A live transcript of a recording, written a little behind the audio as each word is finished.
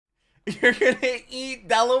You're gonna eat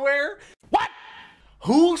Delaware? What?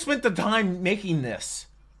 Who spent the time making this?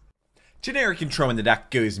 Generic intro in the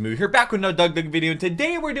Duck Goesmoo here, back with another Doug video, and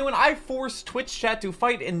today we're doing I forced Twitch chat to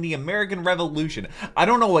fight in the American Revolution. I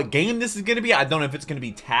don't know what game this is going to be. I don't know if it's going to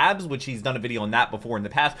be Tabs, which he's done a video on that before in the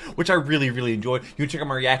past, which I really enjoyed. You can check out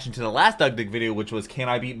my reaction to the last Doug video, which was Can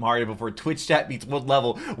I Beat Mario Before Twitch Chat Beats World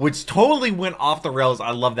Level, which totally went off the rails.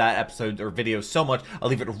 I love that episode or video so much. I'll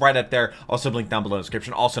leave it right up there. Also link down below in the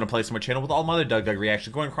description. Also in a place on my channel with all my other Doug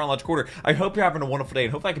reactions going in chronological order. I hope you're having a wonderful day,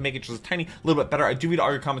 and hopefully I can make it just a tiny little bit better. I do read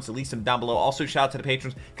all your comments, at least them down below. Also shout out to the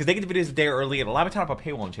patrons because they get the videos a day early and allow me to turn up a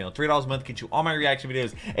paywall on the channel. $3 a month gets you all my reaction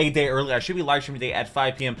videos a day early. I should be live streaming today at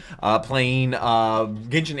 5 p.m. Playing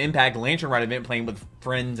Genshin Impact Lantern Ride event, playing with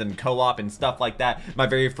friends and co-op and stuff like that. My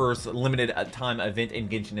very first limited time event in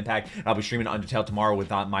Genshin Impact. I'll be streaming Undertale tomorrow with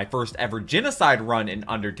my first ever genocide run in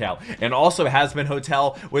Undertale. And also Has Been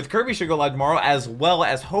Hotel with Kirby should go live tomorrow, as well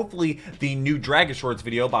as hopefully the new Dragon Shorts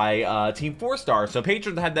video by Team 4-Star. So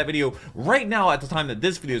patrons have that video right now at the time that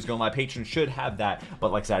this video is going live. Patrons should have that.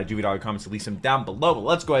 But like I said, I do read all your comments, leave them down below. But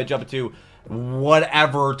let's go ahead and jump into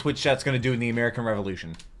whatever Twitch chat's going to do in the American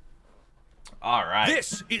Revolution. All right.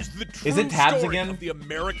 This is the true is it Tabs story again? of the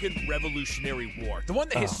American Revolutionary War. The one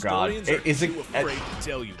that historians are too afraid to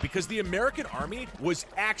tell you, because the American army was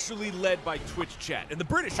actually led by Twitch chat, and the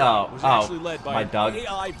British army was actually led by an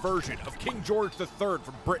AI version of King George III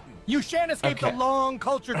from Britain. You shan't escape the long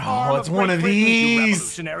cultured arm it's of one of these.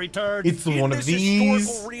 Revolutionary turd. It's one of these.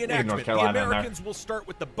 Historical reenactment, the Americans will start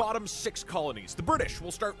with the bottom 6 colonies. The British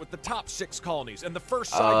will start with the top 6 colonies, and the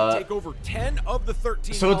first side to take over 10 of the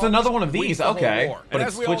 13. So it's another one of these. Okay, but it's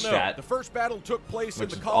as we all Twitch know, chat. The first battle took place in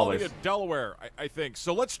the colony of Delaware, I think.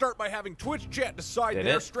 So let's start by having Twitch chat decide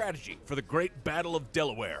their strategy for the Great Battle of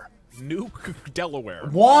Delaware. Nuke Delaware.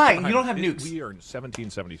 Why? You don't have nukes. We are in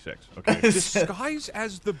 1776. Okay. Disguise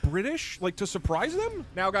as the British, like to surprise them?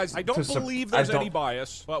 Now, guys, I don't believe there's any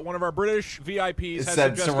bias, but one of our British VIPs has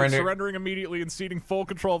suggested surrendering immediately and ceding full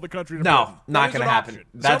control of the country to Britain. Not gonna happen.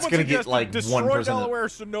 That's gonna get like 1%. Destroy Delaware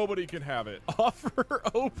so nobody can have it. Offer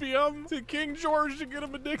opium to King George to get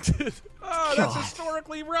him addicted. Oh, that's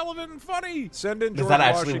historically relevant and funny. Send in George Is that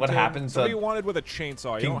actually Washington. what happens? Somebody wanted with a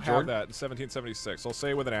chainsaw. You King don't George? have that in 1776. I'll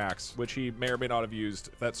say with an axe, which he may or may not have used.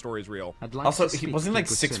 If that story is real. Also, he wasn't like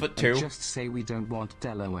 6'2". Just say we don't want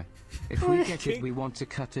Delaware. If we get it, we want to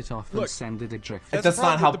cut it off and send it adrift. That's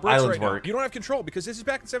not how islands work. You don't have control because this is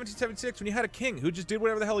back in 1776 when you had a king who just did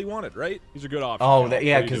whatever the hell he wanted, right? These are good options. Oh,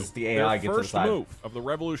 yeah, because the AI gets the first inside. move of the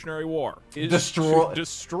Revolutionary War is destroy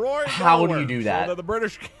Delaware. How do you do that? So that the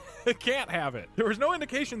British can't have it. There was no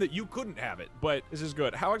indication that you couldn't have it, but this is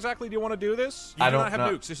good. How exactly do you want to do this? You do not have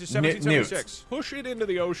nukes. This is 1776. Push it into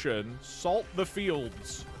the ocean. Salt the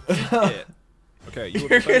fields. Okay, you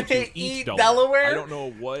You're gonna eat Delaware? I don't know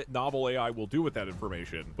what novel AI will do with that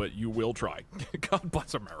information, but you will try. God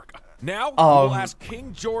bless America. Now, we'll ask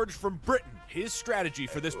King George from Britain his strategy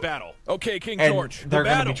for this battle. Okay, King George, they're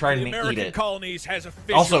going to be trying the to American eat it. colonies has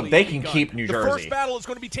officially Also, they can begun. keep New Jersey. The first battle is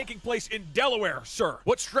going to be taking place in Delaware, sir.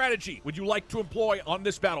 What strategy would you like to employ on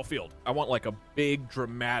this battlefield? I want like a big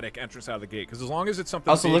dramatic entrance out of the gate, because as long as it's something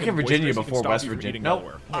also big look at and Virginia boisterous, before it can West stop you from Virginia. eating No,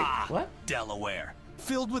 Delaware. what? Delaware.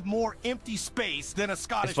 Filled with more empty space than a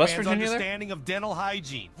Scottish West man's Virginia understanding of dental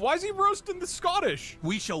hygiene. Why is he roasting the Scottish?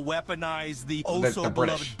 We shall weaponize the British.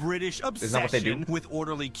 beloved British Isn't that what they do? obsession with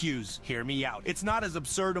orderly cues. Hear me out. It's not as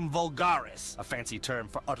absurdum vulgaris, a fancy term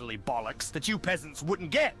for utterly bollocks, that you peasants wouldn't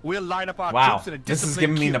get. We'll line up our troops in a this is disciplined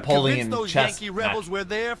giving me queue. Napoleon Convince those chess Yankee rebels match. we're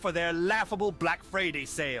there for their laughable Black Friday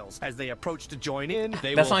sales. As they approach to join in,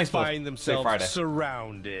 they That's will not supposed find to say Friday. themselves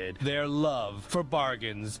surrounded. Their love for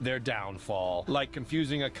bargains, their downfall. Like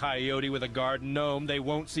confusing a coyote with a garden gnome, they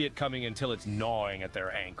won't see it coming until it's gnawing at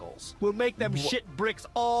their ankles. We'll make them shit bricks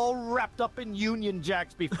all wrapped up in Union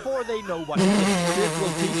Jacks before they know what to do. This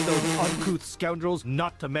will teach those uncouth scoundrels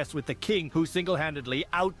not to mess with the king who single-handedly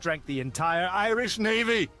outdrank the entire Irish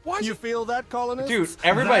Navy. Why you feel that, colonists? Dude,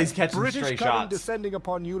 everybody's That catching British stray cunning shots. descending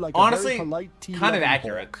upon you like Honestly, a very polite tea kind of loving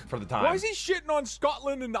accurate hawk. for the time. Why is he shitting on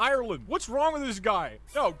Scotland and Ireland? What's wrong with this guy?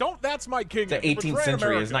 No, don't. That's my king. The 18th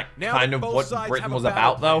century is not Now kind that of both what sides Britain have a was battle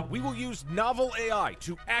about, though. plan, we will use novel AI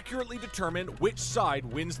to accurately determine which side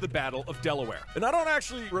wins the Battle of Delaware. And I don't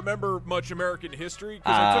actually remember much American history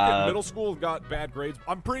because I took it in middle school and got bad grades.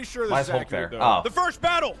 I'm pretty sure this is accurate, though. Oh. The first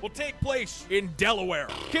battle will take place in Delaware.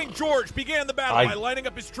 King George began the battle by lining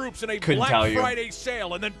up his troops in a Black Friday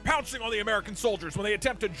sale and then pouncing on the American soldiers when they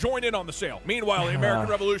attempt to join in on the sale. Meanwhile, the American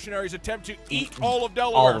revolutionaries attempt to eat all of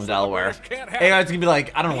Delaware. All of Delaware. Can't have Hey guys, gonna be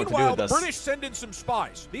like, I don't know what to do with the this. British send in some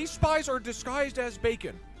spies. These spies are disguised as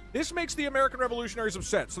bacon. This makes the American revolutionaries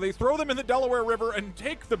upset, so they throw them in the Delaware River and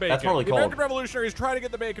take the bacon. That's probably the American revolutionaries try to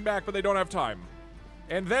get the bacon back, but they don't have time.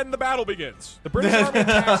 And then the battle begins. The British army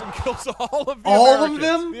attacks and kills all of the Americans. Of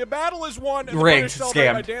them? The battle is won, and the Rigged. British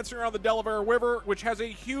celebrate by dancing around the Delaware River, which has a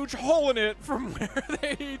huge hole in it from where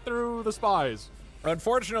they threw the spies.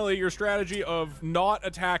 Unfortunately, your strategy of not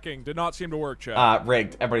attacking did not seem to work, Chad.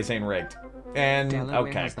 Rigged. Everybody's saying rigged. And,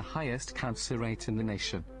 Delaware has the highest cancer rate in the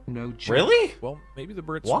nation. No joke. Really? Well, maybe the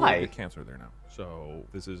Brits will get cancer there now. So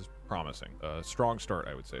this is promising. A strong start,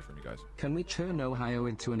 I would say, from you guys. Can we turn Ohio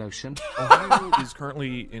into an ocean? Ohio is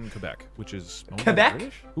currently in Quebec, which is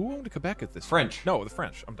Quebec? Who owned Quebec at this French. time? No, the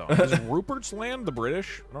French. I'm done. Is Rupert's land the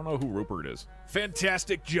British? I don't know who Rupert is.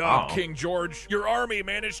 Fantastic job, King George. Your army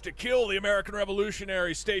managed to kill the American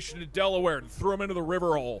revolutionaries stationed in Delaware and threw them into the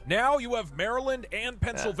river hole. Now you have Maryland and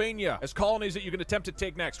Pennsylvania as colonies that you can attempt to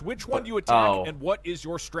take next. Which one do you attack, and what is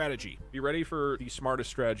your strategy? Be ready for the smartest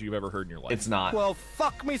strategy you've ever heard in your life. It's not. Well,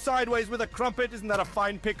 fuck me sideways with a crumpet. Isn't that a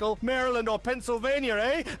fine pickle? Maryland or Pennsylvania,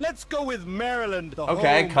 eh? Let's go with Maryland. The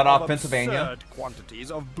okay, home cut off of Pennsylvania. Absurd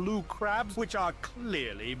quantities of blue crabs, which are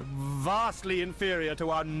clearly vastly inferior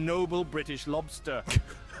to our noble British lobster.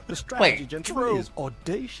 The strategy, gentlemen, is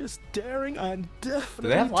audacious, daring, and definitely do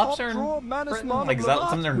they have lobster in Britain? Like, is that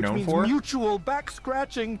something they're known for? Mutual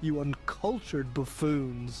back-scratching, you uncultured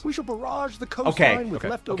buffoons. We shall barrage the coastline with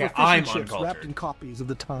leftover fishing ships wrapped in copies of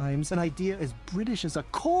the Times. An idea as British as a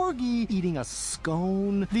corgi eating a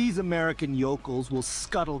scone. These American yokels will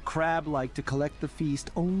scuttle crab-like to collect the feast,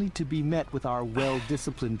 only to be met with our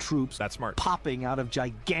well-disciplined troops popping out of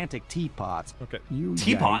gigantic teapots. Okay. You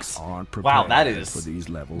teapots aren't prepared wow, that is for these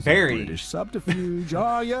levels. Very British subterfuge,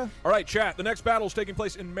 are ya? All right, chat. The next battle is taking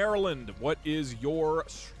place in Maryland. What is your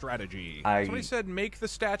strategy? Somebody said make the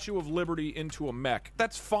Statue of Liberty into a mech.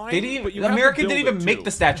 That's fine. But America didn't even make the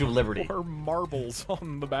Statue of Liberty. Or marbles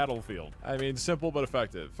on the battlefield. I mean, simple but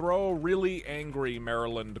effective. Throw really angry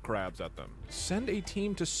Maryland crabs at them. Send a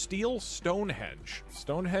team to steal Stonehenge.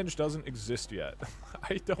 Stonehenge doesn't exist yet.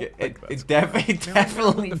 I don't think that's... It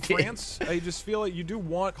definitely did. France, I just feel like you do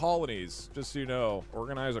want colonies, just so you know.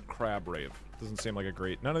 Organize a crab rave. Doesn't seem like a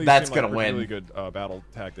great... None of these seem like really good battle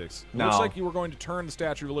tactics. It looks like you were going to turn the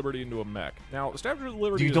Statue of Liberty into a mech. Now, the Statue of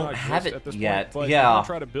Liberty does not exist at this point, but you're going to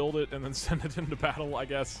try to build it and then send it into battle, I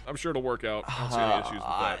guess. I'm sure it'll work out. I don't see any issues with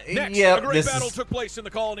that. Next, a great battle took place in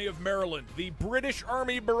the colony of Maryland. The British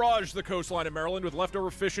Army barraged the coastline of Maryland with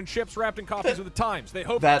leftover fish and chips wrapped in copies of the Times. They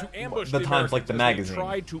hoped to ambush the Americans like the magazine. They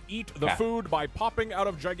tried to eat the food by popping out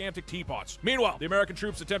of gigantic teapots. Meanwhile, the American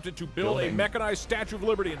troops attempted to build a mechanized Statue of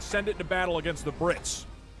Liberty and send it into battle against the Brits.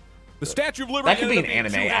 The Statue of Liberty that could be an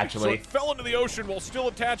anime, actually. So it fell into the ocean while still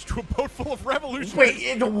attached to a boat full of revolutionaries.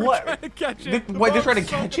 Wait, what? Trying to catch it. Wait, they're trying to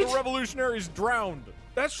catch it? The revolutionaries drowned.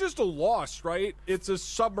 That's just a loss, right? It's a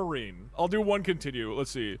submarine. I'll do one continue.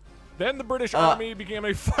 Let's see. Then the British Army became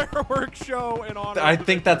a fireworks show in honor. I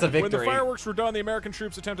think that's a victory. When the fireworks were done, the American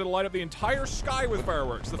troops attempted to light up the entire sky with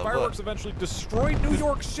fireworks. The fireworks eventually destroyed New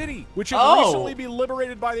York City, which had recently been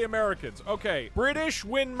liberated by the Americans. Okay, British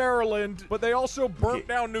win Maryland, but they also burnt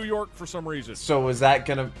down New York for some reason. So is that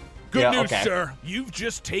gonna... Good news, sir. You've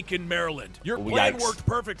just taken Maryland. Your plan worked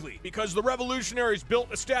perfectly because the revolutionaries built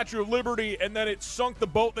a Statue of Liberty and then it sunk the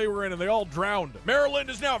boat they were in and they all drowned. Maryland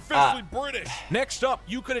is now officially British. Next up,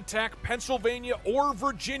 you could attack Pennsylvania or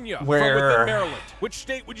Virginia from within Maryland. Which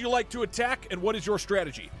state would you like to attack and what is your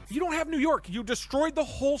strategy? You don't have New York. You destroyed the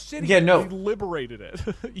whole city. Yeah, no. You liberated it.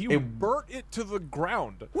 You burnt it to the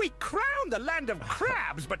ground. We crowned the land of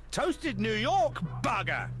crabs, but toasted New York,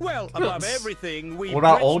 bugger. Well, above everything, we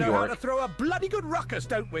Brits know how to throw a bloody good ruckus,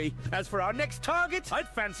 don't we? As for our next target, I'd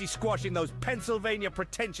fancy squashing those Pennsylvania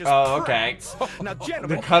pretentious crabs. Now,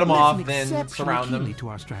 gentlemen, cut them off, then surround them. To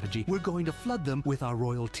our strategy, we're going to flood them with our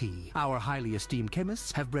royal tea. Our highly esteemed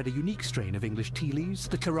chemists have bred a unique strain of English tea leaves,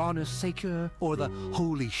 the Kiranus Saker, or the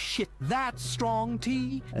holy shit, that's strong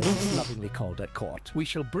tea, as it's lovingly called at court. We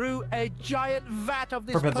shall brew a giant vat of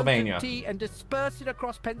this potent tea and disperse it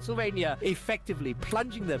across Pennsylvania, effectively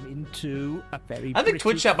plunging them into a very I think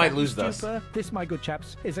Twitch chat might lose this. This, my good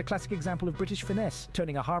chaps, is a classic example of British finesse,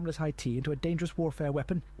 turning a harmless high tea into a dangerous warfare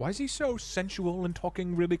weapon. Why is he so sensual and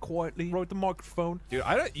talking really quietly right at the microphone? Dude,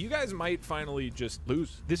 you guys might finally just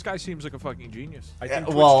lose. This guy seems like a fucking genius. I think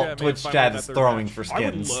Twitch chat is throwing for skins.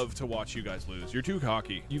 I would love to watch you guys lose. You're too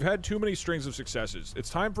cocky. You've had too many strings of successes. It's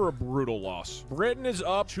time for a brutal loss. Britain is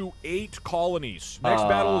up to 8 colonies. Next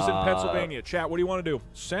battle is in Pennsylvania. Chat, what do you want to do?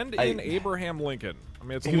 Send in Abraham Lincoln. I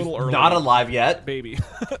mean, it's a little early. Not alive yet. Baby.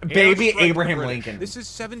 Baby Abraham Lincoln. This is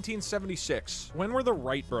 1776. When were the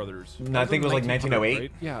Wright brothers? No, I think it was like 1908.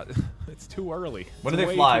 Right? Yeah, it's too early. When did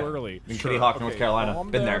they fly? Too early. In Kitty Hawk, North Carolina.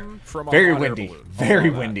 Been there. From very windy. Very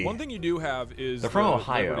windy. One thing you do have is they're from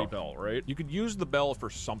Ohio. Liberty Bell, right? You could use the bell for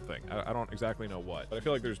something. I don't exactly know what, but I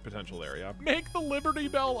feel like there's potential there, yeah? Make the Liberty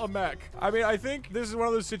Bell a mech. I mean, I think this is one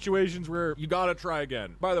of those situations where you gotta try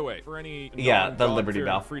again. By the way, for any the Liberty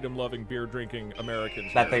Bell, freedom-loving, beer-drinking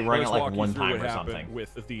Americans that they rang it like one time or something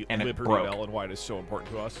with the and Liberty Bell and why it is so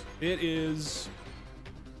important to us. It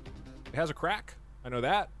has a crack. I know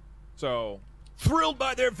that. So, thrilled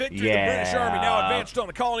by their victory, the British Army now advanced on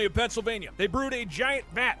the colony of Pennsylvania. They brewed a giant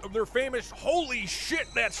vat of their famous "Holy shit,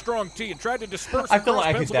 that's strong tea" and tried to disperse I feel like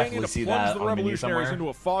I could Pennsylvania definitely see to plunge that the on the news revolutionaries somewhere. into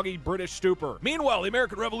a foggy British stupor. Meanwhile, the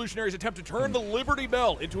American revolutionaries attempt to turn the Liberty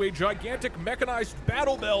Bell into a gigantic mechanized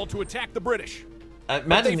battle bell to attack the British.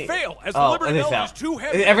 But they fail, as the Liberty Bell is too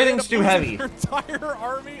heavy. Everything's too heavy. Their entire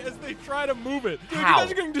army as they try to move it. Dude, How? you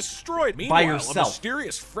guys are getting destroyed. Meanwhile, By yourself. a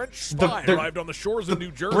mysterious French spy arrived on the shores of New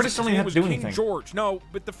Jersey. British don't even have to do King anything. George. No,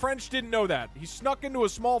 but the French didn't know that. He snuck into a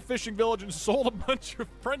small fishing village and sold a bunch of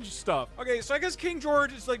French stuff. Okay, so I guess King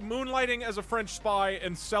George is like moonlighting as a French spy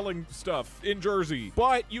and selling stuff in Jersey.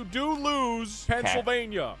 But you do lose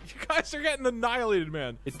Pennsylvania. You guys are getting annihilated,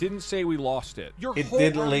 man. It didn't say we lost it. Your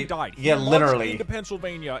whole army died. Yeah, literally. Into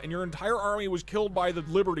Pennsylvania, and your entire army was killed by the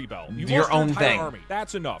Liberty Bell. You your lost own entire thing. Army.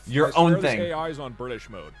 That's enough. Your own thing. This AI is on British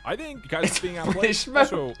mode. I think you guys are being outplayed. British mode.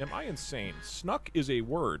 Also, am I insane? Snuck is a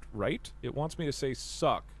word, right? It wants me to say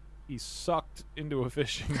suck. He sucked into a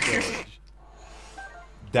fishing village.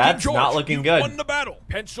 That's George, not looking you good. Won the battle.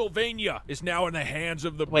 Pennsylvania is now in the hands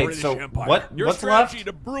of the British Empire. Your what's strategy left?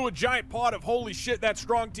 to brew a giant pot of holy shit, that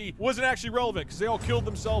strong tea wasn't actually relevant because they all killed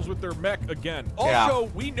themselves with their mech again. Also,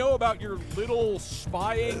 we know about your little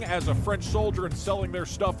spying as a French soldier and selling their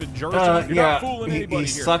stuff in Jersey. You're not fooling anybody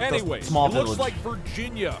here. Anyways, it looks like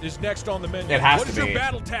Virginia is next on the menu. It has what to is be. your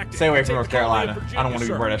battle tactic? Stay away from North Carolina. I don't want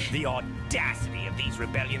to be British. The audacity of these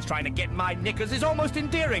rebellions trying to get my knickers is almost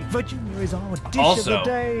endearing. Virginia is our dish Also, of the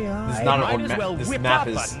day. this is not an old map. This map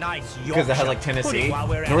is because it has like Tennessee.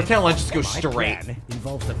 North Carolina just goes straight.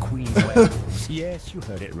 Involves the Queen's Well. Yes, you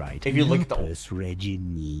heard it right. If you look at the Lupus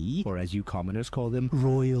regini, or as you commoners call them,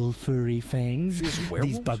 royal furry fangs.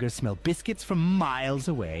 These buggers smell biscuits from miles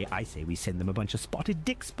away. I say we send them a bunch of spotted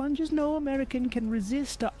dick sponges. No American can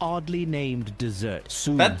resist a oddly named dessert.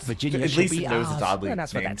 Soon, Virginia at shall least be it knows ours. it's oddly And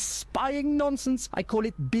as for that named. spying nonsense, I call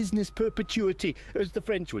it business perpetuity, as the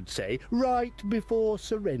French would say, right before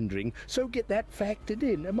surrendering. So get that factored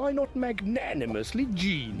in. Am I not magnanimously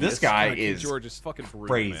genius? This guy King is George is fucking for real,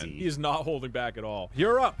 crazy. man. He is not holding back at all.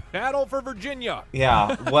 You're up. Battle for Virginia.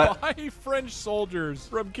 Yeah, what? 5 French soldiers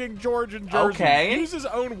from King George in Jersey. Okay. Use his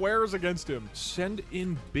own wares against him. Send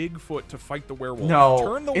in Bigfoot to fight the werewolves. No,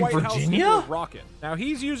 Turn the in White House Virginia? into a rocket. Now,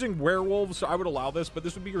 he's using werewolves, so I would allow this, but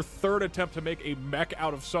this would be your 3rd attempt to make a mech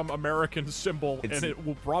out of some American symbol, and it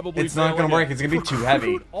will probably It's not going to work. It's going to be too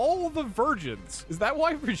heavy. All the virgins. Is that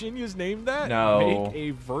why Virginia's named that? No. Make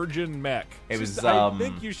a virgin mech. It was, I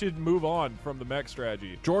think you should move on from the mech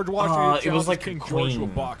strategy. George Washington it was like King a George to a queen.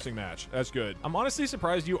 boxing match. That's good. I'm honestly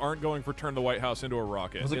surprised you aren't going for turn the White House into a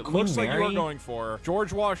rocket. Was it It Queen looks like you Mary? are going for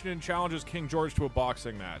George Washington challenges King George to a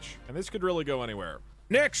boxing match. And this could really go anywhere.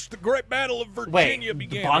 Next, the Great Battle of Virginia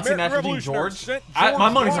began. The boxing match American between revolutionaries George? sent George My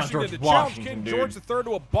money's on Washington George to challenge Washington, King dude. George III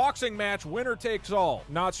to a boxing match, winner takes all.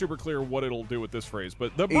 Not super clear what it'll do with this phrase,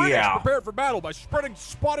 but the British prepared for battle by spreading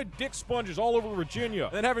spotted dick sponges all over Virginia,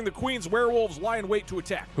 and then having the Queen's werewolves lie in wait to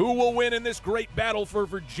attack. Who will win in this great battle for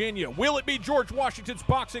Virginia? Will it be George Washington's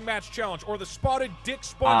boxing match challenge or the spotted dick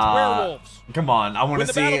sponge werewolves? Come on, I want When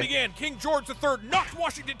to the battle see began, King George III knocked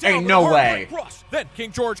Washington down Ain't with no a way. hard cross. Then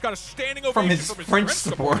King George got a standing ovation From his French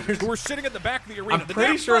supporters. who were sitting at the back of the arena. I'm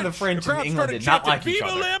pretty sure the French and England did not like each Vive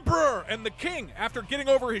other. l'Emperor! And the king, after getting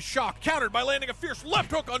over his shock, countered by landing a fierce left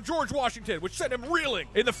hook on George Washington, which sent him reeling.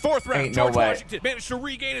 In the 4th round, Ain't no George way. Washington managed to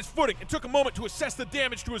regain his footing and took a moment to assess the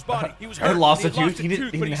damage to his body. He was He hurt. lost and a tooth. He but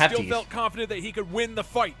didn't he have still teeth. felt confident that he could win the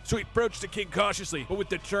fight. So he approached the king cautiously, but with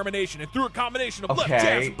determination, and threw a combination of left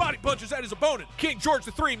jabs and body punches at his opponent. King George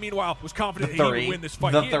III, meanwhile, was confident that he would win this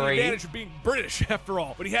fight. He had the advantage of being British, after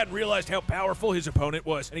all, but he hadn't realized how powerful his opponent opponent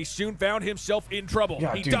was, and he soon found himself in trouble.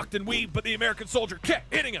 Yeah, he ducked and weaved, but the American soldier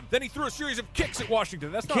kept hitting him. Then he threw a series of kicks at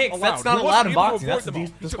Washington. That's not allowed. That's not allowed in boxing. That's a He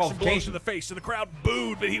took some blows to the face, and the crowd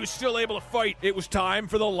booed, but he was still able to fight. It was time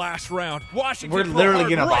for the last round. Washington, we're literally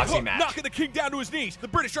getting a boxing match, knocking the king down to his knees. The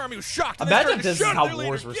British army was shocked. Imagine this is how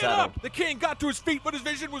wars were set up. The king got to his feet, but his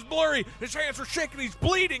vision was blurry. His hands were shaking. He's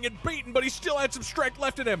bleeding and beaten, but he still had some strength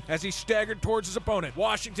left in him. As he staggered towards his opponent,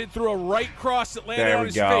 Washington threw a right cross that landed on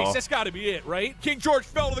his face. That's got to be it, right? King George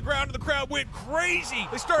fell to the ground, and the crowd went crazy.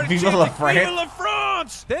 They started chanting, "Vive la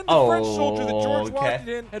France!" Then the French soldier that George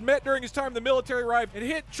Washington had met during his time in the military arrived and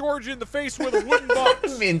hit George in the face with a wooden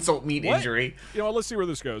box. Insult meat injury. You know, let's see where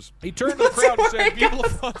this goes. He turned to the crowd and said, "Vive la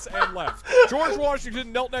France," and left. George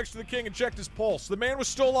Washington knelt next to the king and checked his pulse. The man was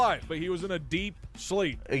still alive, but he was in a deep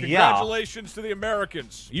sleep. Congratulations to the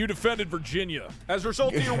Americans. You defended Virginia. As a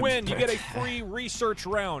result of your win, you get a free research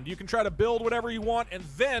round. You can try to build whatever you want, and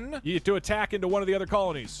then you get to attack into one of the other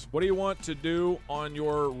colonies. What do you want to do on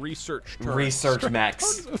your research turn? Research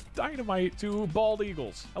max. Dynamite to bald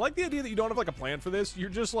eagles. I like the idea that you don't have like a plan for this. You're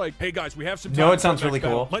just like, hey guys, we have some time. No, it sounds really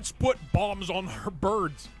cool. Let's put bombs on our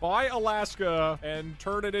birds. Buy Alaska and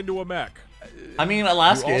turn it into a mech. I mean,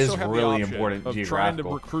 Alaska is really important of trying to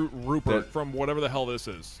recruit Rupert from whatever the hell this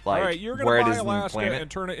is. Like, all right, you're going to buy Alaska and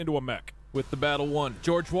turn it into a mech. With the battle won,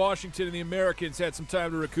 George Washington and the Americans had some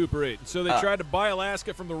time to recuperate, and so they tried to buy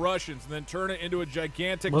Alaska from the Russians and then turn it into a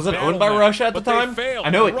gigantic. Was it owned by Russia at the time? Failed. I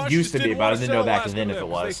know it used to be, but I didn't know back then if it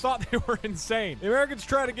was. They thought they were insane. The Americans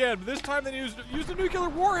tried again, but this time they used a nuclear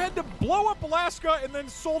warhead to blow up Alaska and then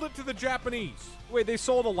sold it to the Japanese. Wait, they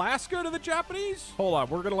sold Alaska to the Japanese? Hold on,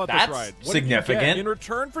 we're gonna let this ride. That's significant. In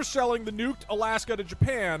return for selling the nuked Alaska to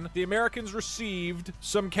Japan, the Americans received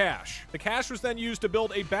some cash. The cash was then used to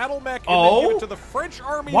build a battle mech and then give it to the French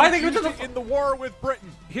army in the war with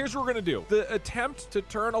Britain. Here's what we're gonna do. The attempt to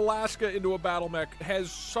turn Alaska into a battle mech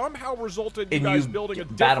has somehow resulted in you guys building a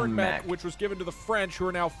different mech, which was given to the French, who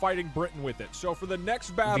are now fighting Britain with it. So for the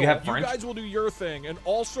next battle, you guys will do your thing, and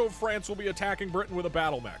also France will be attacking Britain with a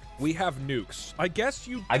battle mech. We have nukes. I guess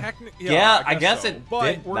you technically... I guess it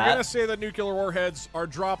But we're going to say that nuclear warheads are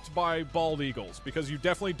dropped by bald eagles, because you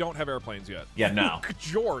definitely don't have airplanes yet. Yeah, no. Nuke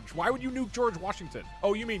George. Why would you nuke George Washington?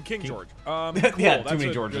 Oh, you mean King George. Cool. Yeah, That's too many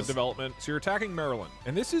a Georges. good development. So you're attacking Maryland.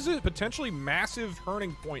 And this is a potentially massive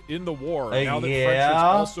turning point in the war, now that French is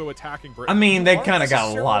also attacking Britain. I mean, they kind of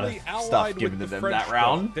got a lot of stuff given to them that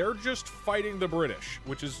round. They're just fighting the British,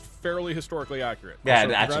 which is fairly historically accurate. Yeah, so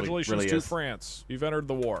it actually congratulations really to is. France. You've entered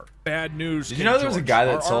the war. Bad news. Did you know there was a guy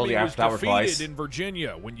that sold the Eiffel Tower twice? Defeated in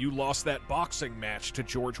Virginia when you lost that boxing match to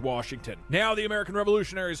George Washington. Now the American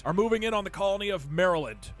revolutionaries are moving in on the colony of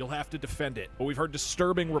Maryland. You'll have to defend it. But we've heard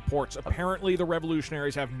disturbing reports. Apparently the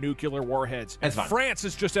revolutionaries have nuclear warheads. And France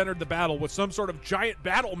has just entered the battle with some sort of giant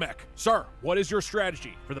battle mech. Sir, what is your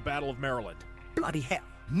strategy for the Battle of Maryland? Bloody hell.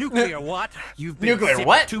 Nuclear what? You've been sipping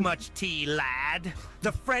too much tea, lad.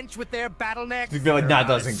 The French with their battle necks, like, that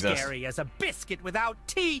doesn't exist. Scary as a biscuit without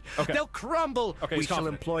tea. They'll crumble. We shall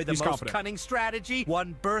employ the most cunning strategy,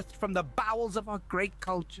 one birthed from the bowels of our great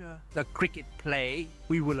culture, the cricket play.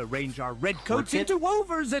 We will arrange our redcoats into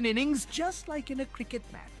overs and innings, just like in a cricket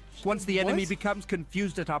match. Once the enemy becomes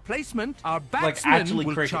confused at our placement, our batsmen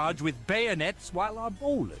will charge with bayonets while our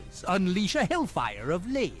bowlers unleash a hellfire of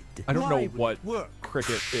lead. I don't know what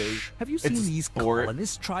cricket is. Have you seen these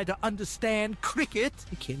colonists try to understand cricket?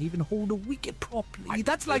 They can't even hold a wicket properly.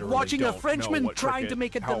 That's like watching a Frenchman trying to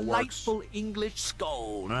make a delightful English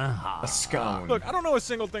scone. A scone. Look, I don't know a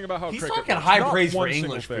single thing about how He's cricket talking works. high Not praise for one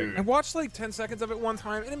English single thing. food. I watched like 10 seconds of it one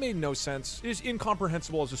time, and it made no sense. It is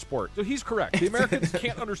incomprehensible as a sport. So he's correct. The Americans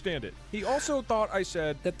can't understand it. He also thought I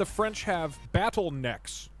said that the French have battle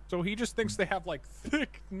necks. So he just thinks they have like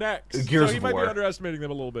thick necks. Gears so he of might War. be underestimating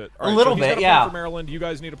them a little bit. A little bit, got a plan for Maryland. You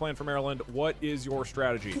guys need a plan for Maryland. What is your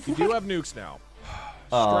strategy? You do have nukes now.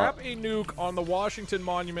 Strap a nuke on the Washington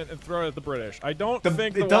Monument and throw it at the British. I don't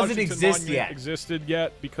think the Washington Monument existed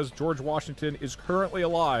yet because George Washington is currently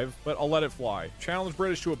alive, but I'll let it fly. Challenge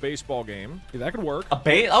British to a baseball game. Yeah, that could work.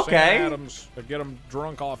 Okay. Sam Adams, get him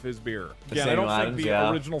drunk off his beer. Again, I don't think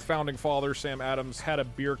the original founding father, Sam Adams, had a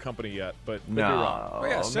beer company yet, but could be wrong. Oh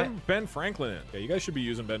yeah, send Ben Franklin in. Yeah, you guys should be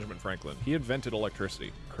using Benjamin Franklin. He invented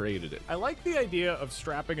electricity, created it. I like the idea of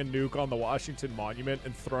strapping a nuke on the Washington Monument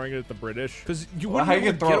and throwing it at the British, because you wouldn't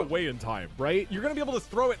able to get away in time, right? You're going to be able to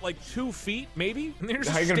throw it like 2 feet, maybe? And then you're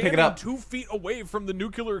just standing 2 feet away from the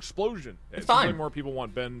nuclear explosion. It's fine. More people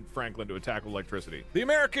want Ben Franklin to attack with electricity. The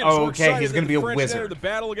Americans were excited he's going to be a French wizard. entered the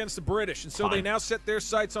battle against the British, and so they now set their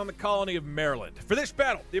sights on the colony of Maryland. For this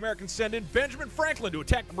battle, the Americans send in Benjamin Franklin to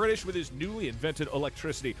attack the British with his newly invented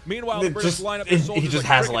electricity. Meanwhile, the British line up their soldiers he just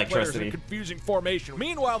like has cricket players electricity. in confusing formation.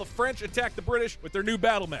 Meanwhile, the French attack the British with their new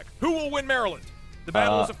battle mech. Who will win Maryland? The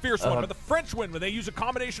battle is a fierce one, but the French win when they use a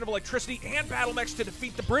combination of electricity and battle mechs to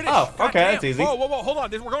defeat the British. Oh, okay, that's easy. Whoa, hold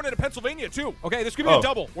on. We're going into Pennsylvania, too. Okay, this could be a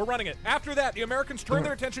double. We're running it. After that, the Americans turn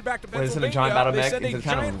their attention back to Pennsylvania. Is it a giant battle mech? They send Is a it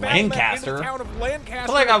kind giant of battle mech Lancaster? into the town of Lancaster I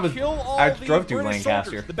feel like to kill all I the drove through British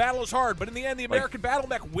Lancaster. soldiers. The battle is hard, but in the end, the American battle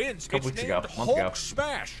mech wins. Couple It's weeks named ago, months ago. Hulk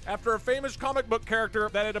Smash, after a famous comic book character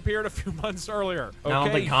that had appeared a few months earlier. I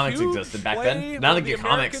don't think comics existed back then. Now they get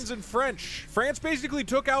comics. Americans in French. France basically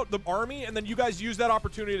took out the army, and then you guys used that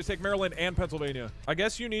opportunity to take Maryland and Pennsylvania. I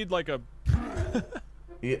guess you need like a...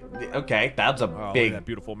 Yeah, okay, that's a big, that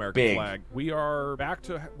beautiful American flag. We are back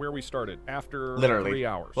to where we started after literally 3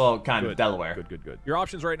 hours. Well, kind of Delaware. Good. Your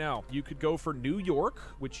options right now: you could go for New York,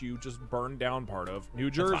 which you just burned down part of,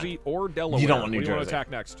 New Jersey, or Delaware. You don't want New Jersey. Jersey. Want to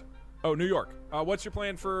attack next? Oh, New York. What's your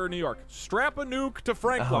plan for New York? Strap a nuke to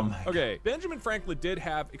Franklin. Okay, Benjamin Franklin did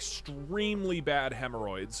have extremely bad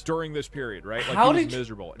hemorrhoids during this period, right? Like, he was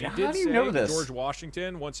miserable. And he did say George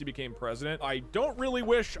Washington, once he became president, I don't really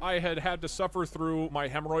wish I had to suffer through my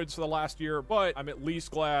hemorrhoids for the last year, but I'm at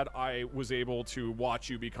least glad I was able to watch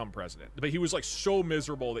you become president. But he was like so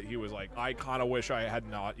miserable that he was like, I kind of wish I had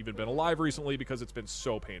not even been alive recently because it's been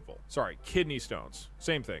so painful. Sorry, kidney stones.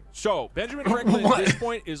 Same thing. So Benjamin Franklin at this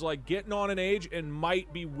point is like getting on an age and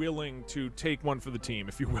might be willing to take one for the team,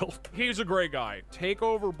 if you will. He's a great guy. Take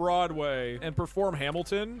over Broadway and perform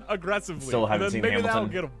Hamilton aggressively. Still haven't seen maybe Hamilton. That'll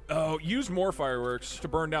get him. Oh, use more fireworks to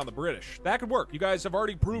burn down the British. That could work. You guys have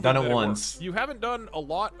already proven done that it once. Works. You haven't done a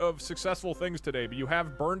lot of successful things today, but you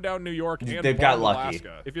have burned down New York and they've got lucky.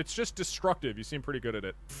 Alaska. If it's just destructive, you seem pretty good at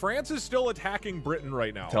it. France is still attacking Britain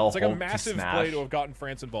right now. Tell it's like a Hulk to massive smash. play to have gotten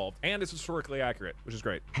France involved, and it's historically accurate, which is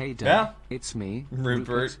great. Hey Dad, it's me,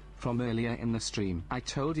 Rupert. From earlier in the stream. I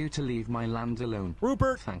told you to leave my land alone.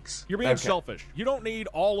 Rupert, thanks. You're being selfish. You don't need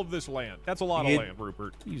all of this land. That's a lot of land,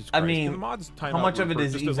 Rupert. Jesus Christ. I mean, the mods time how out much of it Rupert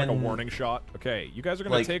is just even as like a warning shot? Okay, you guys are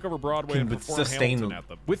going to take over Broadway and perform Hamilton at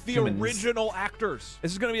them. With the original actors.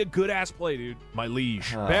 This is going to be a good-ass play, dude. My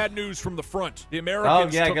liege. Bad news from the front. The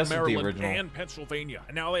Americans took Maryland and Pennsylvania,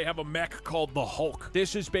 and now they have a mech called the Hulk.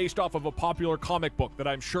 This is based off of a popular comic book that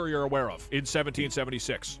I'm sure you're aware of in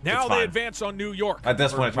 1776. Now they advance on New York. At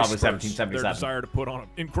this point, it's probably 1777. Their desire to put on an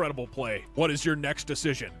incredible play. What is your next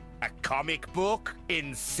decision? A comic book in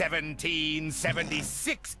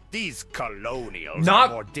 1776? These colonials are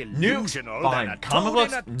more delusional than a comic toad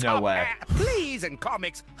books? in a No top way. hat. Please, and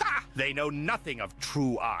comics, ha! They know nothing of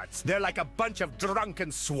true arts. They're like a bunch of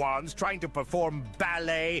drunken swans trying to perform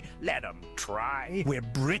ballet. Let them try. We're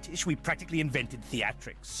British. We practically invented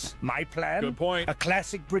theatrics. My plan? Good point. A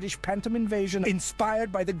classic British pantom invasion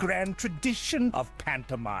inspired by the grand tradition of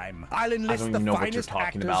pantomime. I'll enlist the finest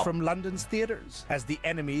actors from London's theaters as the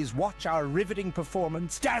enemies watch our riveting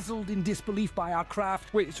performance, dazzled in disbelief by our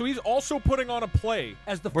craft. Wait, so he's also putting on a play.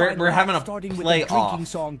 As the we're having a starting with play a drinking off,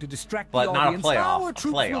 song to distract but the not audience. a play off. Our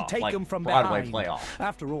troops will take them from Broadway behind. play off.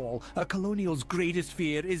 After all, a colonial's greatest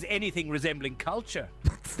fear is anything resembling culture.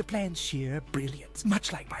 The plan's sheer brilliance.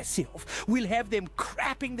 Much like myself, we'll have them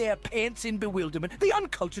crapping their pants in bewilderment. The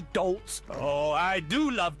uncultured dolts. Oh, I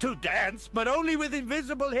do love to dance, but only with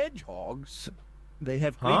invisible hedgehogs. They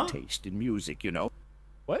have great taste in music, you know.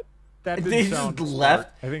 What? That They just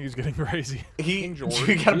left. I think he's getting crazy. You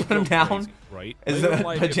gotta put him down. Crazy, right? Is it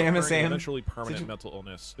Pajama Sam? Eventually permanent mental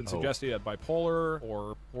illness. Been suggested he had bipolar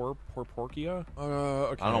or porporkia.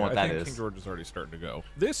 Okay. I don't know what I that think is. King George is already starting to go.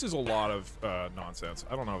 This is a lot of nonsense.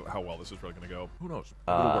 I don't know how well this is really going to go. Who knows?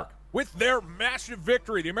 It'll work. With their massive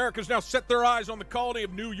victory, the Americans now set their eyes on the colony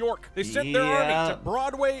of New York. They sent their army to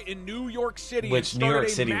Broadway in New York City and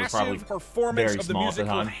started a massive performance of the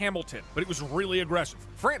musical Hamilton. But it was really aggressive.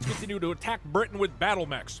 France continued to attack Britain with battle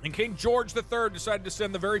mechs, and King George III decided to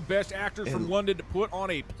send the very best actors from London to put on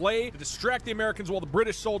a play to distract the Americans while the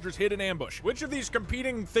British soldiers hid in ambush. Which of these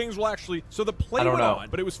competing things will actually... So the play went on,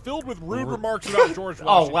 but it was filled with rude remarks about George Washington.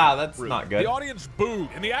 Oh, wow, that's not good. The audience booed,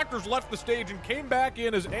 and the actors left the stage and came back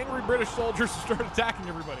in as angry angry British soldiers to start attacking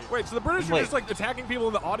everybody. Wait, so the British are just like attacking people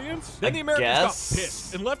in the audience? Then the Americans got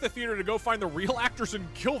pissed and left the theater to go find the real actors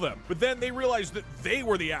and kill them. But then they realized that they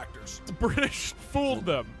were the actors. The British fooled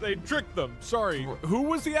them. They tricked them. Sorry. Who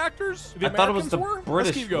was the actors? The I thought it was the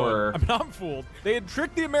British were. I'm fooled. They had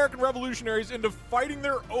tricked the American revolutionaries into fighting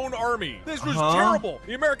their own army. This was terrible.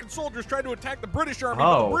 The American soldiers tried to attack the British army,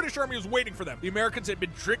 but the British army was waiting for them. The Americans had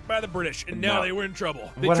been tricked by the British, and now they were in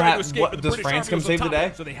trouble. They tried to escape, but the British army was on top of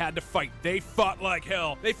them, so they had to fight. They fought like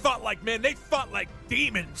hell. They fought like men. They fought like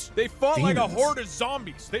demons. They fought like a horde of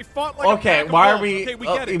zombies. They fought like okay, a pack why of are we? Okay, we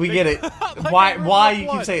get it. We get it. Why you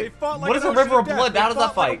keep saying? What is a river of blood? How does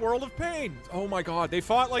that fight? Like a world of pain. Oh my God! They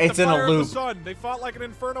fought like it's the fire in a loop. of the sun. They fought like an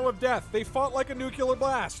inferno of death. They fought like a nuclear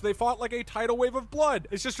blast. They fought like a tidal wave of blood.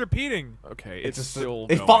 It's just repeating. Okay, it's still.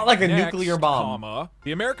 They fought like a nuclear bomb.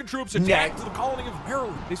 The American troops attacked the colony of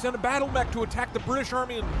Maryland. They sent a battle mech to attack the British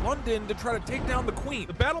army in London to try to take down the Queen.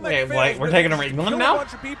 The battle mech fails. We're taking a England now? A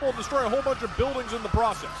bunch of people and destroy a whole bunch of buildings in the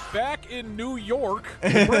process. Back in New York,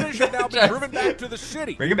 the British have now been driven back to the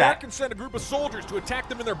city. Bring it back. Americans send a group of soldiers to attack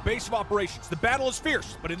them in their base of operations. The battle is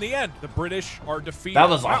fierce, but in the end, the British are defeated. That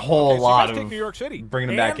was a whole lot of take New York City. Bringing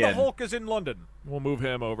him back in. And the Hulk is in London. We'll move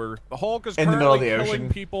him over. The Hulk is in the middle of the killing ocean.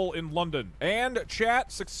 People in London. And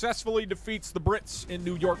Chat successfully defeats the Brits in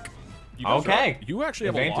New York. You actually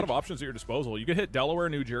have a lot of options at your disposal. You could hit Delaware,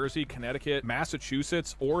 New Jersey, Connecticut,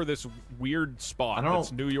 Massachusetts, or this weird spot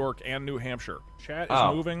that's New York and New Hampshire. Chat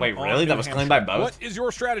is moving. Wait, really? That was claimed by both? What is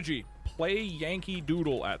your strategy? Play Yankee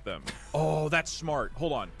Doodle at them. Oh, that's smart.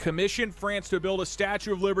 Hold on. Commission France to build a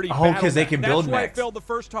Statue of Liberty. Oh, because they can build That's why mechs. it failed the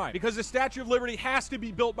first time. Because the Statue of Liberty has to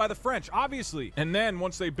be built by the French, obviously. And then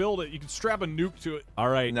once they build it, you can strap a nuke to it. All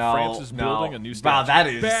right, France is building a new statue. Wow, that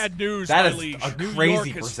is bad news. That is liege. a New crazy York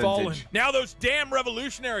has percentage. fallen. Now those damn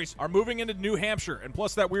revolutionaries are moving into New Hampshire, and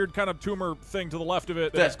plus that weird kind of tumor thing to the left of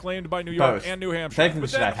it that's claimed by New York and New Hampshire. Technically,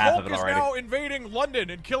 but then half Hulk of it is already. now invading London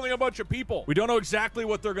and killing a bunch of people. We don't know exactly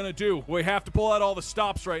what they're going to do. We have to pull out all the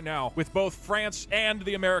stops right now with both France and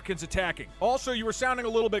the Americans attacking. Also, you were sounding a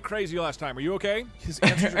little bit crazy last time. Are you okay? His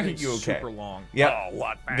answers are super long. Yeah. Oh,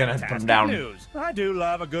 what Gonna fantastic put him down. news. I do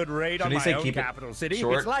love a good raid on my own capital city.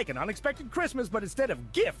 Short? It's like an unexpected Christmas, but instead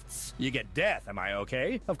of gifts, you get death. Am I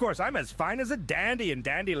okay? Of course, I'm as fine as a dandy in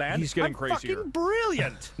Dandyland. He's getting I'm crazier. fucking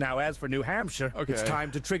brilliant. Now, as for New Hampshire, it's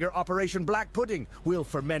time to trigger Operation Black Pudding. We'll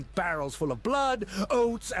ferment barrels full of blood,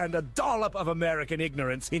 oats, and a dollop of American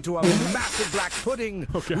ignorance into a massive black pudding.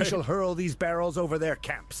 We shall hurl these barrels over their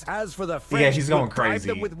camps. As for the French, he's going we'll bribe crazy.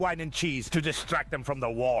 them with wine and cheese to distract them from the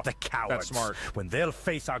war. The cowards. That's smart. When they'll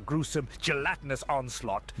face our gruesome, gelatinous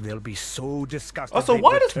onslaught, they'll be so disgusted. Also, they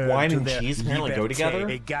why does return wine to and their cheese apparently go liberté, together?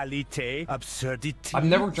 Égalité, absurdité. I've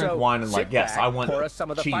never drank wine and sit yes, back, I want pour us some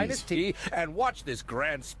of the cheese. finest tea and watch this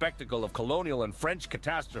grand spectacle of colonial and French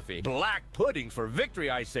catastrophe. Black pudding for victory,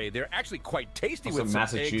 I say. They're actually quite tasty Also with some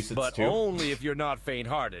Massachusetts, eggs, but too. only if you're not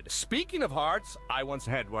faint-hearted. Speaking of hearts, I once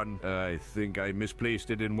had one. I think I misplaced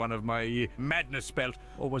it in one of my madness spells,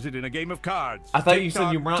 or was it in a game of cards? I thought you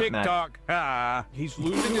said you weren't, Matt. Tick-tock, ah. He's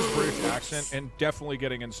losing his British accent and definitely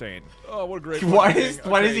getting insane. Oh, what a great Why thing.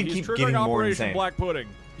 does he he's keep triggering getting more Operation insane? Black Pudding.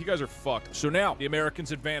 You guys are fucked. So now, the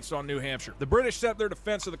Americans advanced on New Hampshire. The British set up their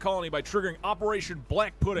defense of the colony by triggering Operation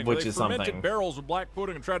Black Pudding, Which where they is fermented something. barrels of black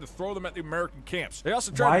pudding and tried to throw them at the American camps. They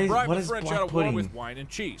also tried to bribe the French out of war with wine and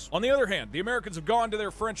cheese. On the other hand, the Americans have gone to their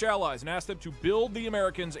French allies and asked them to build the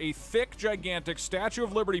Americans a thick, gigantic Statue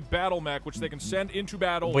of Liberty battle mech, which they can send into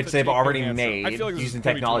battle. Which to they've take already New Hampshire. made, I feel like this using is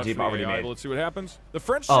gonna be too technology much they've already for AI, made. but let's see what happens. The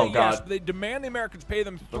French Oh, say God. yes, but they demand the Americans pay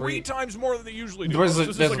them three times more than they usually do. There's This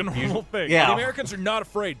is like a normal thing. Yeah. The Americans are not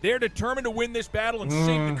afraid. They're determined to win this battle and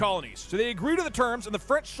save the colonies. So they agree to the terms, and the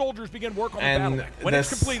French soldiers begin work on the battle mech. When it's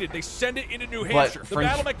completed, they send it into New Hampshire. The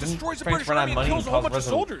battle mech destroys the British army and kills a whole bunch of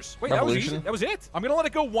soldiers. Wait, that was easy? That was it? I'm gonna let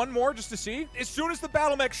it go one more just to see. As soon as the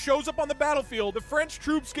battle mech shows up on the battlefield, the French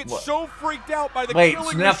troops get so freaked out by the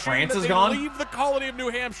killing now machine France that is they gone? leave the colony of New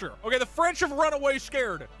Hampshire. Okay, the French have run away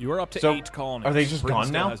scared. You are up to So, 8 colonies. are they just Britain gone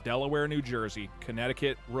still now? has Delaware, New Jersey,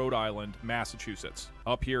 Connecticut, Rhode Island, Massachusetts.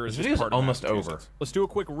 Up here is This just video's part of almost Massachusetts. over. Let's do a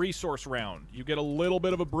quick resource round. You get a little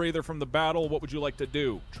bit of a breather from the battle. What would you like to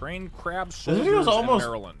do? Train crab soldiers video's in almost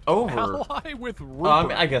Maryland. over. Ally with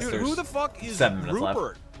Rupert. I guess Dude, there's who the fuck is 7 minutes left.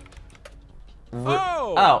 Rupert?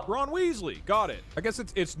 Oh, Ron Weasley. Got it. I guess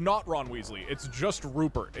it's not Ron Weasley. It's just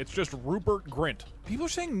Rupert. It's just Rupert Grint. People are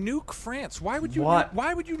saying nuke France. Why would you?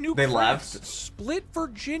 Why would you nuke They France? left. Split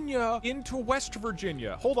Virginia into West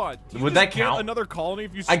Virginia. Hold on. Would that count? Another colony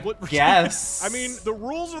if you split Virginia? Guess. I mean, the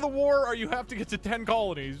rules of the war are you have to get to 10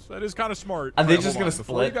 colonies. That is kind of smart. Are they just gonna split?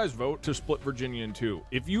 Before you guys vote to split Virginia in two,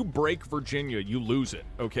 if you break Virginia, you lose it.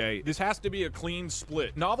 Okay. This has to be a clean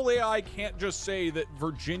split. Novel AI can't just say that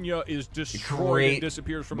Virginia is destroyed and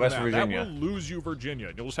disappears from West the map. Virginia. That will lose you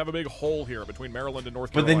Virginia. You'll just have a big hole here between Maryland and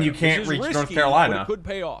North Carolina. But then you can't reach North Carolina. But it could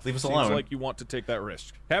pay off. Leave us Seems alone. like you want to take that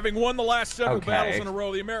risk. Having won the last several battles in a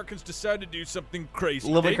row, the Americans decided to do something crazy.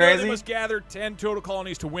 A little bit They know crazy? they must gather 10 total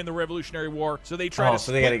colonies to win the Revolutionary War, so they try to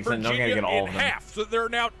split Virginia in half, so there are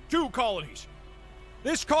now 2 colonies.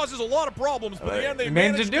 This causes a lot of problems, but in the end they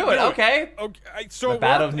managed to do it. Okay. So the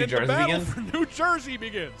Battle of New Jersey the battle begins? for New Jersey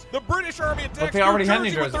begins. The British army attacks they already New had New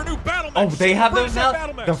Jersey with their Jersey. new battle Oh, mechs. they have British those now?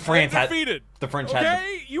 battle mechs. The France had defeated. The French okay, had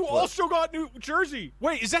you also got New Jersey.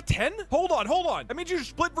 Wait, is that 10? Hold on. That means you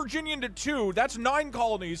split Virginia into 2. That's 9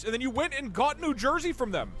 colonies, and then you went and got New Jersey from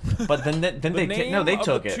them. But then they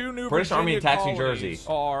took it. British Army attacks New Jersey.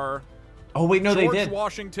 Are Oh wait, no, they George did.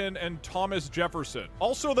 Washington and Thomas Jefferson.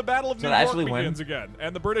 Also, the Battle of New York begins again,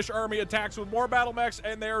 and the British Army attacks with more battle mechs,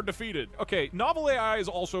 and they are defeated. Okay, Novel AI is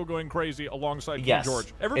also going crazy alongside King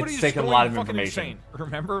George. Everybody's taking a going lot of fucking information. insane.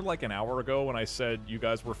 Remember, like an hour ago, when I said you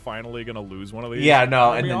guys were finally gonna lose one of these? Yeah,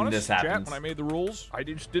 no, and be then honest, this chat, happens. when I made the rules, I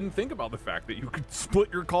just didn't think about the fact that you could split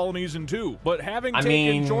your colonies in 2. But having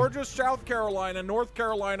taken Georgia, South Carolina, North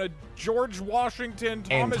Carolina, George Washington,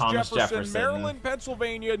 Thomas Jefferson, Maryland,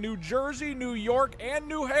 Pennsylvania, New Jersey, New York, and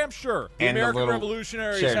New Hampshire. The American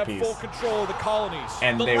Revolutionaries have full control of the colonies.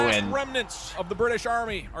 And the they last win. remnants of the British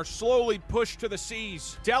Army are slowly pushed to the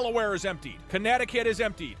seas. Delaware is emptied. Connecticut is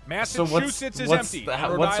emptied. Massachusetts is emptied.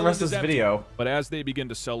 What's the rest of this video? But as they begin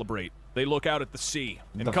to celebrate, they look out at the sea,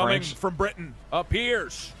 and coming from Britain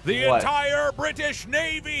appears the entire British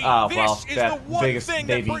Navy. This is the one thing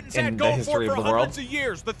that Britain's had going for hundreds of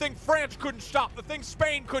years. The thing France couldn't stop. The thing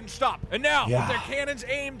Spain couldn't stop. And now, with their cannons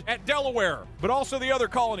aimed at Delaware, but also the other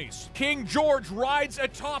colonies, King George rides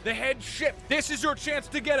atop the head ship. This is your chance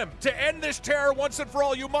to get him. To end this terror once and for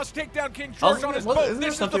all, you must take down King George on his boat. Isn't there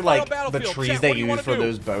This something is the final like battlefield. the trees Chat, they use for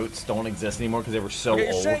those boats don't exist anymore because they were so old?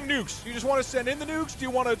 You're saying nukes. You just want to send in the nukes? Do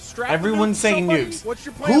you want to strap Everyone's saying nukes. What's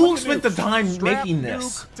your plan? Who spent the time making this?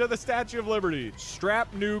 Nuke to the Statue of Liberty.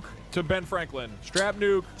 Strap nuke to Ben Franklin. Strap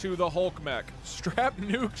nuke to the Hulk mech. Strap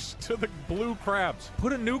nukes to the blue crabs.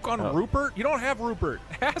 Put a nuke on Rupert? You don't have Rupert.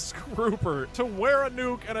 Ask Rupert to wear a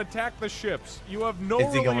nuke and attack the ships. You have no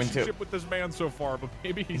relationship with this man so far, but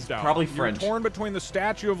maybe he's down. Probably French. You're torn between the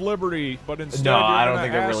Statue of Liberty, but instead I you're don't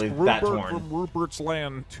think they're really that torn. from Rupert's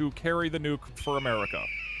land to carry the nuke for America.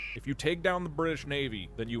 If you take down the British Navy,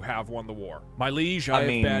 then you have won the war. My liege, I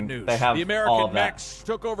have bad news. They have the American mechs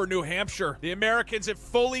took over New Hampshire. The Americans have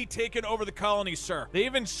fully taken over the colonies, sir. They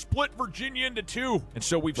even split Virginia into 2. And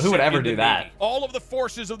so we've Who would ever do that? Navy. All of the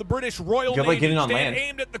forces of the British Royal Navy stand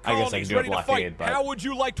aimed at the colonies, ready to fight. How would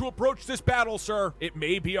you like to approach this battle, sir? It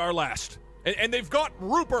may be our last. And they've got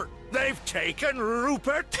Rupert. They've taken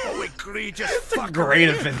Rupert? Oh, egregious fuckery. Great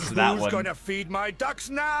offense to that one. Who's going to feed my ducks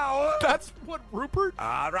now? That's what Rupert?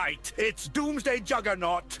 All right, it's Doomsday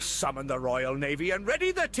Juggernaut. Summon the Royal Navy and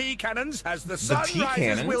ready the tea cannons. As the sun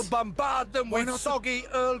rises, we'll bombard them with soggy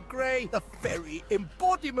Earl Grey, the very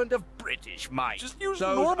embodiment of British might. Just use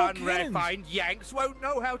those normal unrefined Yanks won't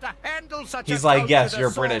know how to handle such He's a like, yes, you're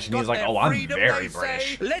assault British. And he's on like, their oh, I'm freedom, very they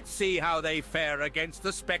British. say. Let's see how they fare against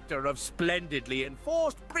the spectre of splendidly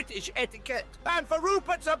enforced British etiquette. And for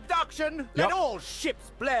Rupert's abduction, let all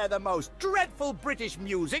ships blare the most dreadful British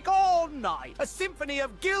music all night. A symphony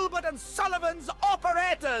of Gilbert and Sullivan's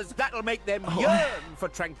operettas that'll make them yearn for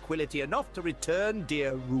tranquility enough to return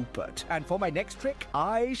dear Rupert. And for my next trick,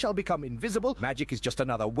 I shall become invisible. Magic is just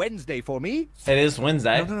another Wednesday for me. It is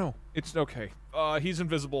Wednesday. No. It's okay. He's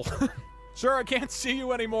invisible. Sir, I can't see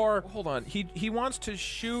you anymore. Hold on. He wants to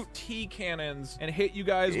shoot tea cannons and hit you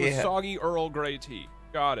guys with soggy Earl Grey tea.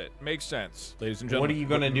 Got it. Makes sense. Ladies and gentlemen, what are you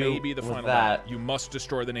going to do maybe the with final that? battle. You must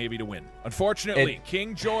destroy the Navy to win. Unfortunately,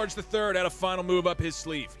 King George III had a final move up his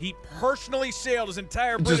sleeve. He personally sailed his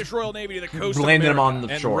entire British Royal Navy to the coast of America him on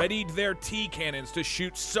the shore. and readied their tea cannons to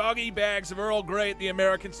shoot soggy bags of Earl Grey at the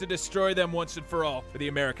Americans to destroy them once and for all. But the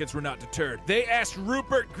Americans were not deterred. They asked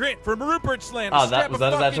Rupert Grint from Rupert's land to strap was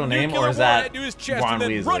that his actual name, or is warhead that to his chest Ron and then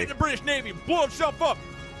Weasley? run at the British Navy, blow himself up.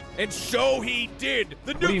 And so he did.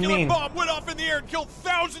 The nuclear bomb went off in the air and killed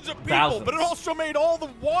thousands of people, but it also made all the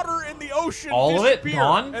water in the ocean all disappear. of it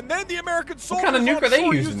gone? And then the American soldiers what kind of nuke are they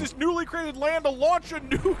using? Used this newly created land to launch a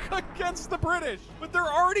nuke against the British. But there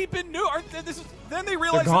already been then they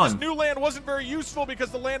realized that this new land wasn't very useful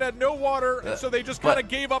because the land had no water, and so they just kind of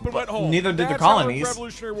gave up and went home. Neither did the That's colonies. How the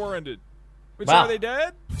Revolutionary War ended. Which wow. Are they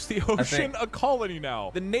dead? Is the ocean a colony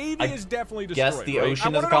now? The Navy is definitely destroyed. Guess the ocean is a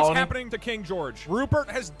colony? I wonder what's happening to King George.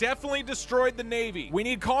 Rupert has definitely destroyed the Navy. We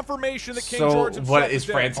need confirmation that King George himself what is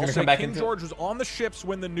France going to come back King into? George was on the ships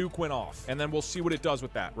when the nuke went off, and then we'll see what it does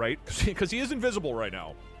with that, right? Because he is invisible right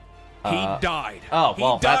now. He died. Oh,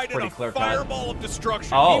 well, that's pretty clear cut. Fireball of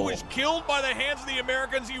destruction. Oh. He was killed by the hands of the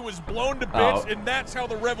Americans. He was blown to bits, and that's how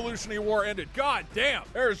the Revolutionary War ended. God damn.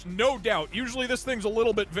 There's no doubt. Usually this thing's a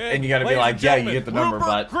little bit vague. And you gotta be like, yeah, you get the number,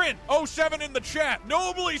 Rupert but... Grint, 07 in the chat,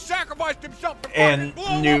 nobly sacrificed himself to and blow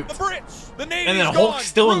nuked. up the Brits. The Navy's and then gone. Hulk's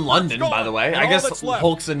still in Rupert's London, gone. by the way. And I all guess that's left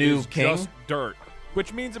Hulk's a new is king. Just dirt.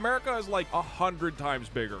 Which means America is like 100 times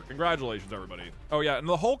bigger. Congratulations, everybody. Oh, yeah, and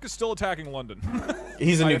the Hulk is still attacking London.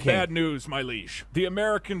 He's a new king. Bad news, my liege. The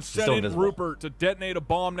Americans sent in Rupert to detonate a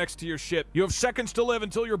bomb next to your ship. You have seconds to live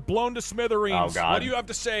until you're blown to smithereens. Oh, God. What do you have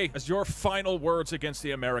to say as your final words against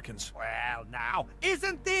the Americans? Well, now,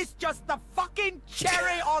 isn't this just the fucking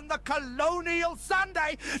cherry on the colonial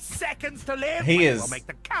sundae? Seconds to live? He is. We'll make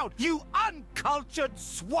the count. You uncultured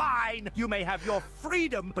swine! You may have your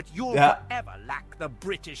freedom, but you'll forever lack the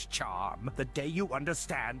British charm. The day you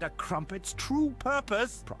understand a crumpet's true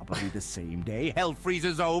purpose, probably the same day hell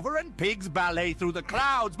freezes over and pigs ballet through the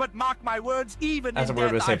clouds. But mark my words, even in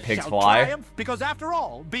death I shall triumph, because after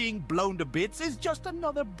all, being blown to bits is just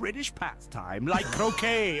another British pastime, like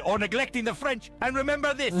croquet or neglecting the French. And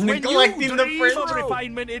remember this, neglecting the French of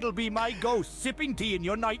refinement, it'll be my ghost sipping tea in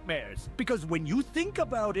your nightmares. Because when you think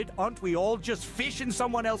about it, aren't we all just fish in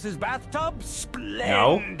someone else's bathtub?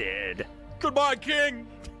 Splendid. No. Goodbye, King.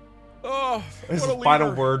 Oh, his what a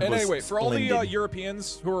final word and was anyway, for all the splendid.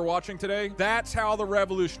 Europeans who are watching today, that's how the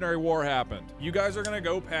Revolutionary War happened. You guys are going to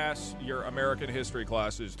go pass your American history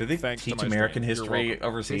classes. Do they teach American history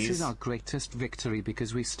overseas? This is our greatest victory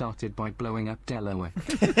because we started by blowing up Delaware.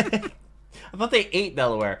 I thought they ate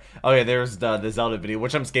Delaware. Oh yeah, there's the Zelda video,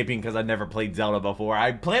 which I'm skipping because I've never played Zelda before.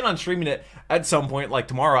 I plan on streaming it at some point. Like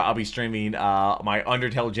tomorrow, I'll be streaming my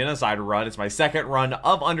Undertale Genocide run. It's my second run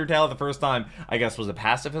of Undertale. The first time, I guess, was a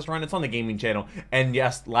pacifist run. It's on the gaming channel. And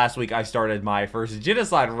yes, last week I started my first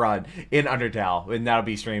Genocide run in Undertale, and that'll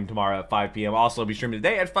be streamed tomorrow at 5 p.m. Also, I'll be streaming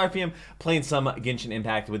today at 5 p.m. playing some Genshin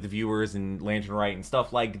Impact with the viewers and Lantern Rite and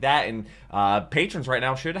stuff like that. And patrons right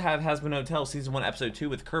now should have Hasbin Hotel Season 1 Episode 2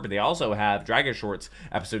 with Kirby. They also have Dragon Shorts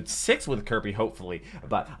Episode 6 with Kirby, hopefully.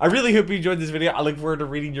 But I really hope you enjoyed this video. I look forward to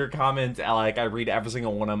reading your comments. Like, I read every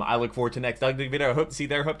single one of them. I look forward to next Doug video. I hope to see you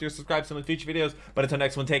there. Hope to subscribe to some of the future videos. But until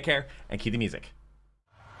next one, take care and keep the music.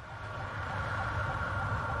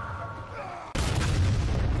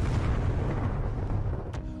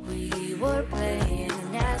 We were playing